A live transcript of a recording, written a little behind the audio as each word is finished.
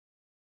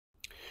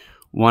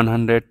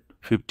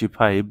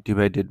155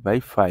 divided by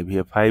 5.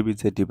 Here 5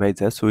 is a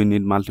divisor, so we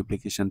need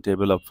multiplication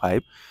table of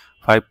 5.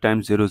 5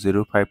 times 0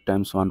 0, 5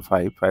 times 1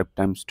 5, 5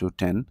 times 2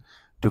 10.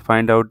 To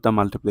find out the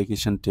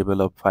multiplication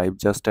table of 5,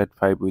 just add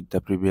 5 with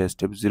the previous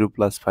step. 0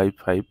 plus 5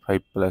 5,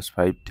 5 plus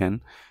 5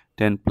 10,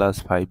 10 plus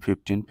 5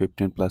 15,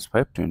 15 plus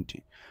 5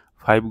 20.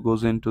 5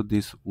 goes into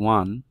this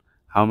 1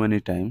 how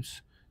many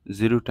times?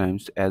 0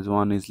 times, as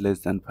 1 is less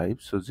than 5,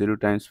 so 0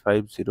 times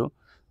 5 0,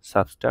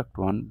 subtract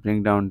 1,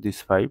 bring down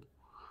this 5.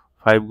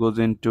 5 goes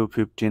into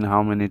 15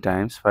 how many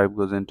times? 5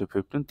 goes into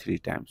 15 3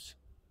 times.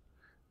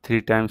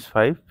 3 times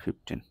 5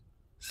 15.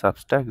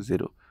 Subtract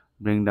 0.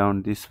 Bring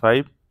down this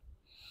 5.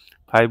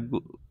 5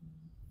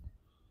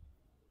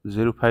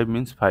 0 5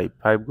 means 5.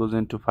 5 goes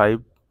into 5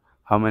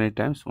 how many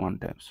times? 1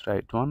 times.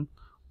 Right, 1.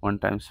 1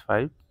 times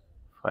 5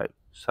 5.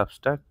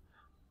 Subtract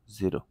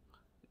 0.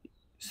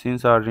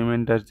 Since our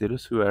remainder 0,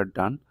 so we are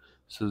done.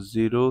 So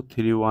 0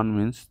 3 1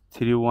 means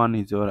 3 1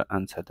 is our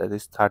answer. That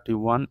is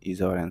 31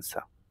 is our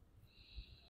answer.